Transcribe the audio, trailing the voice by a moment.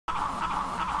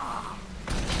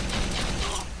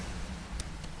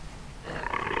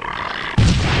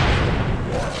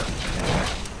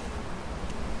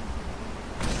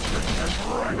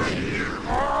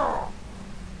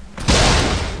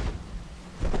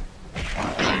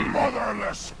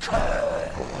Motherless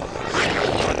care!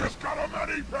 I just got a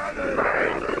many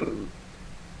penny!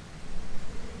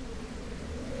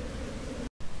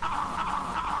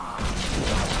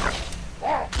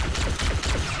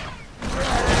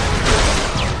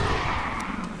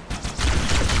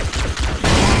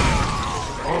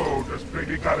 Oh, this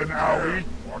baby got an owie?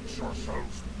 Watch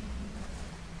yourselves.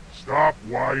 Stop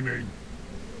whining.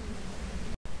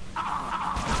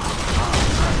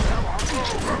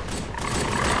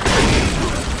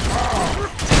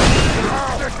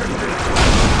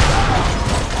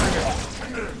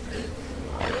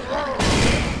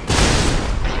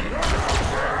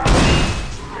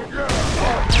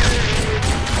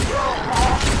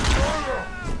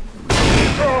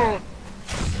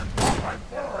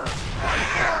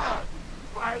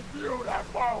 My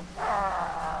beautiful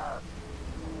fur!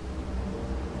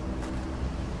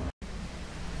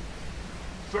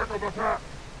 Circle the pack!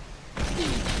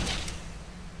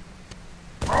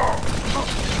 Oh,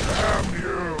 damn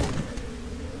you!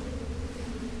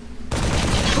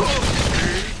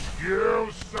 Eat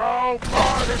you so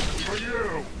much for you!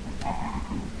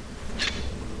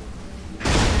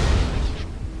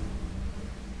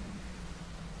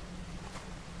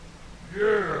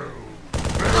 You!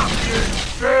 Being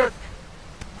sick!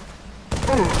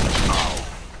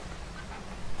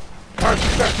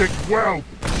 Pathetic whelp!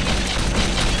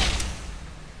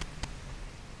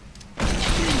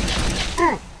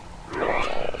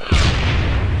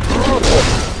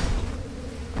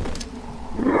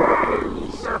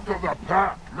 Circle the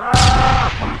pack!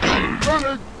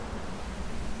 Running!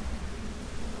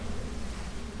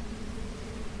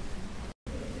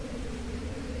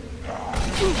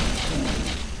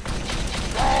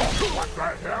 What the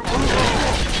hell?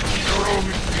 You're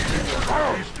only feeding the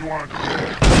beast you want to.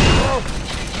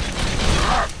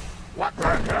 What the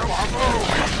hell? I'm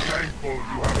thankful you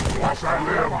haven't lost I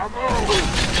live.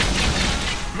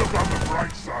 Look on the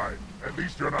bright side. At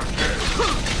least you're not dead.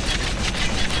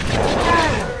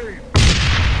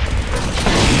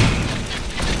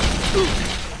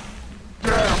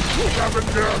 Damn!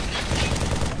 Scavenger!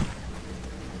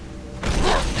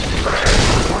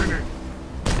 Whining!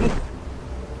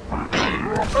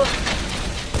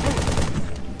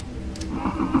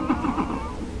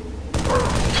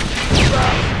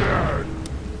 Bastard!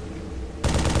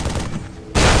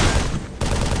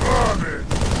 Vomit!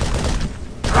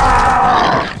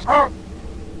 Up!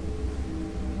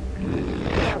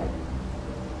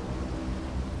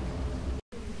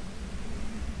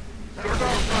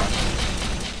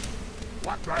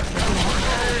 What the hell?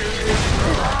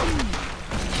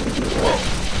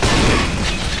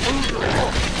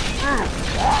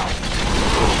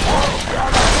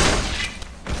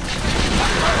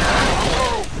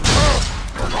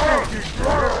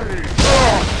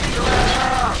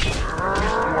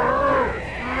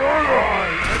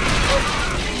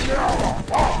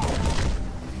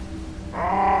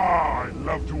 I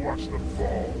love to watch them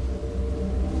fall.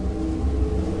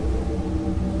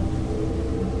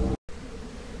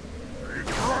 He's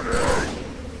running!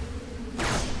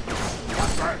 What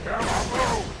the hell are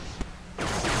those?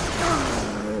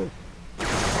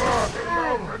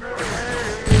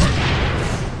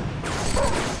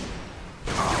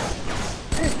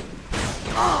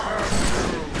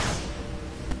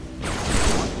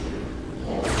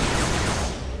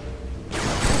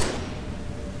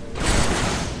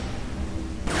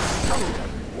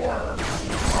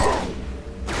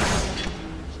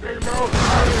 Stay low,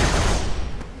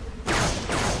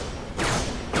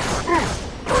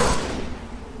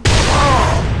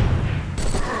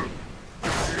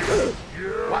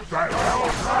 what the hell?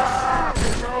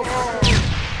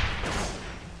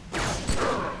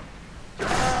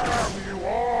 Damn you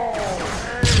all!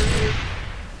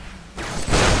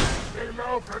 Stay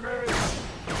low, grenade!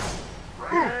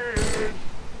 Grenade!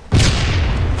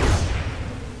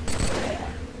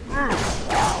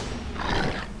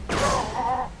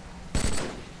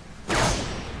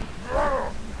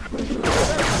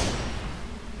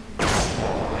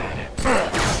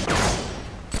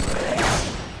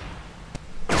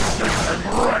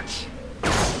 Rich!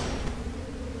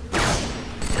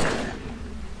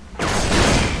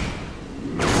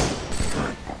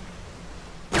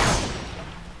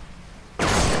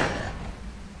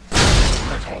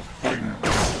 Little thing!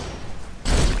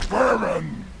 Vermin!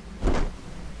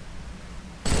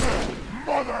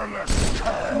 Motherless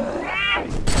care!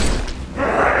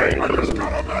 I just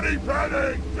got a many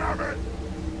penny! Damn it!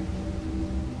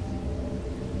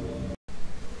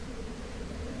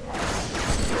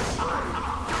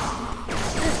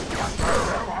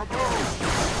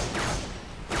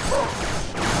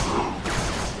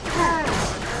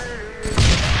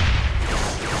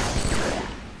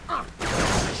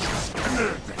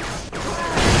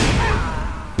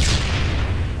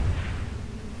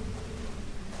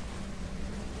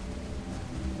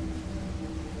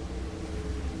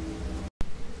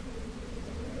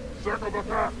 Circle the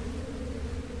path!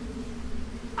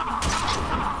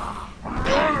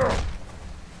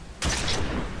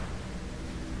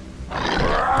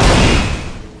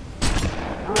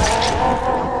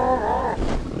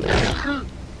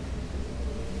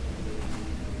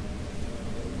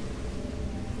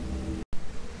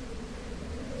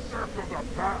 Circle the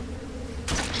path!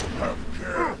 Have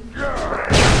care!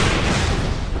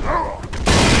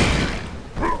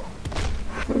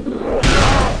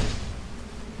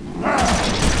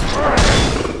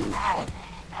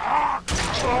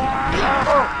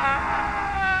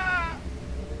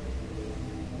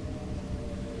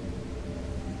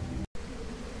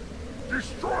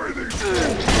 Destroy these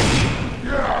things!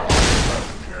 Yeah! Have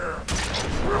care!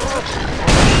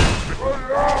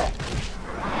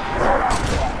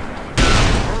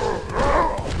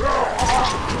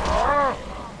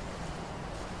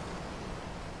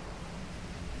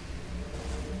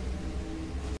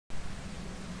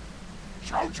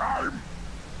 Showtime!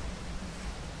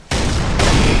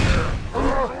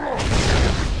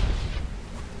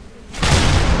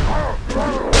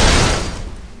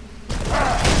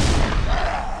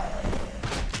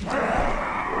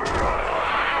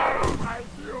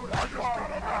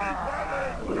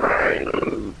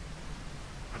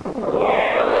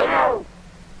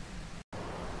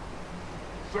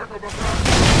 Circle the back!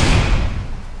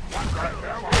 What the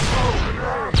hell?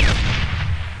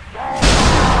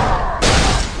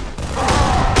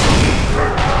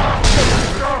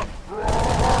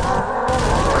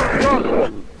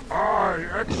 I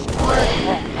explain!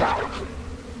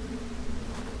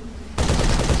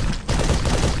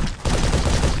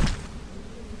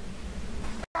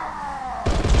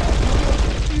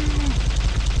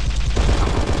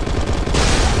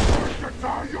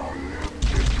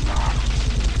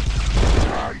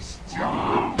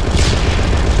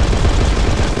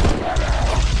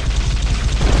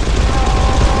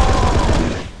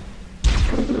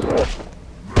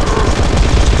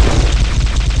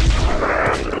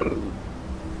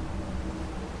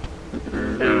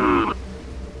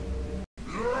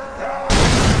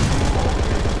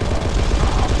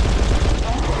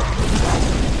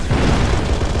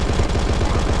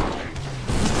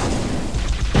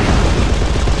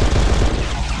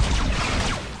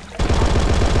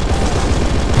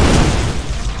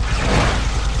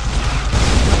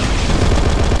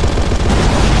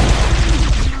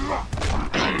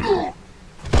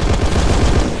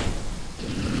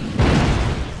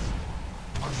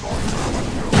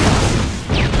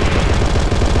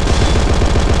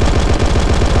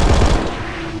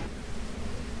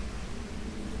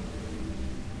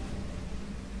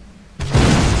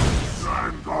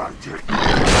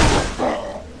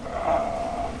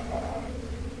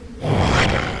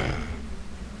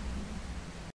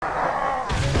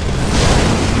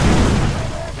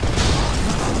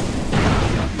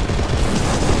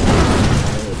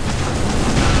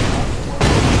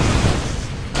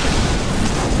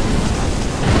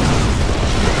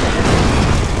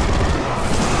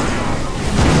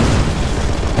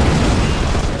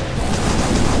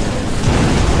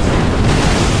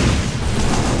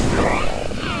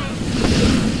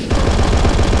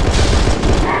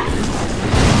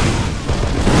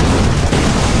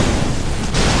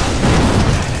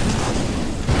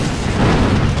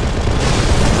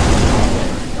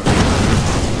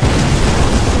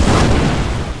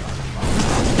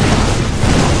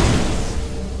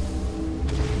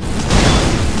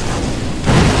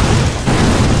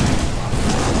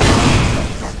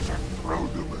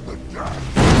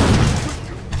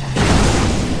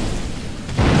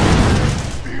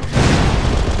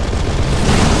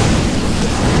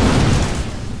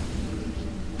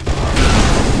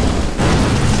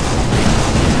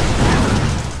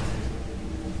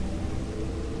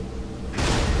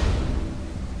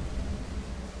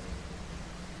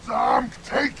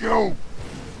 Take you!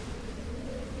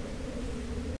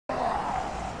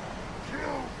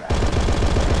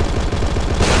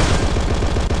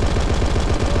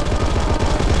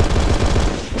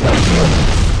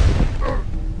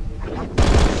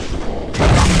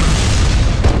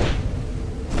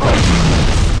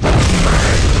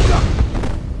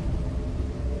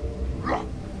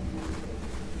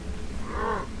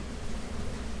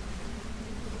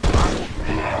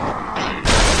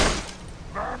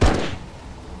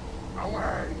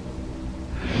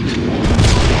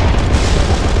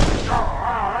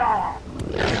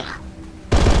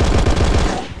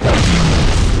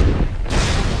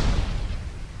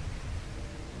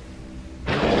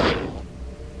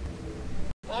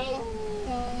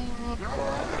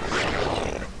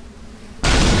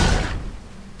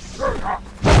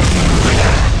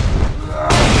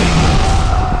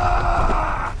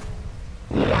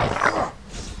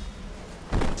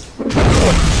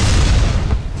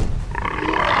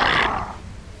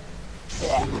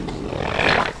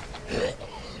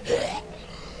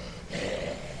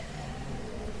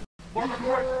 For the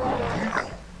great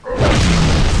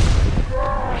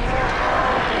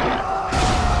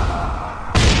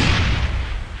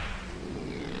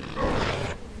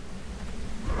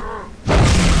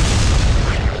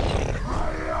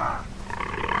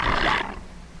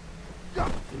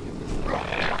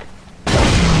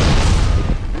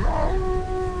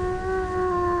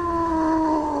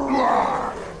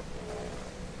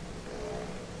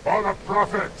for the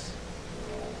prophets!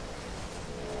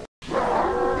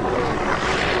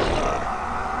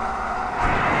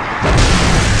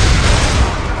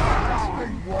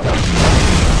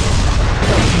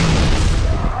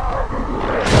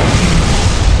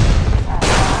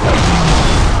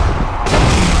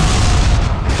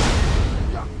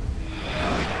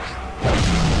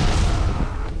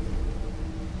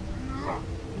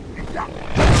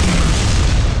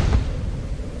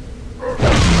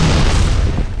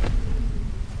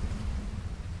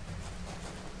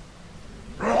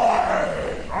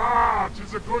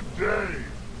 It's a good day.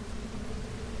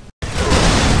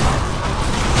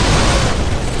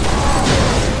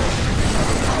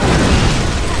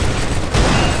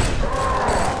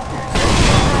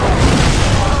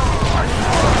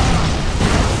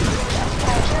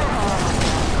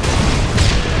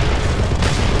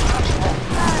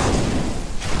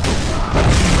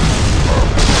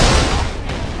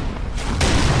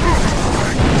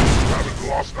 Haven't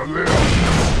lost a limb.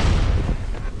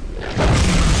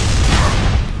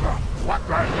 What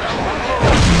the hell?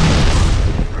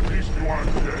 At least you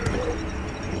aren't dead.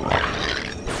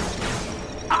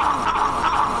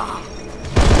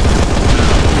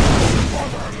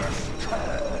 Motherless.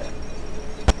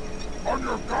 On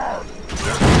your guard.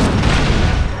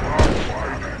 I'm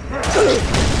fighting.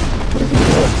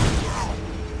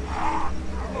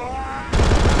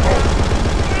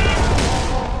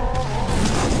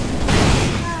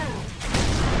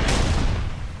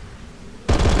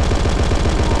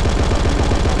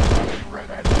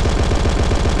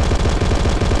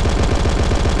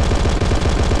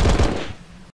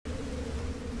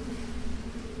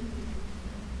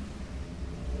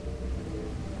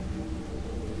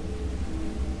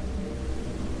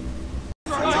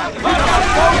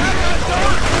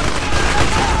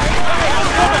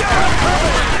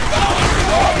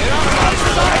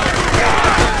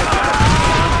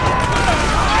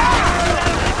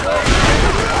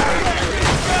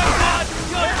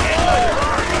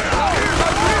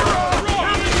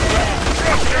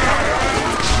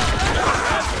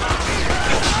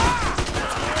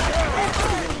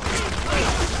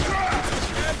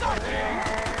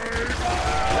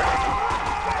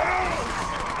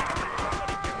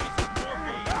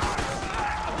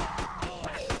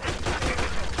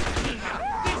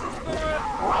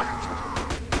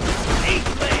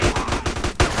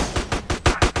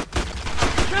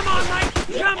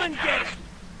 Come and get it!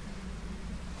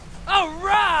 All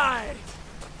right!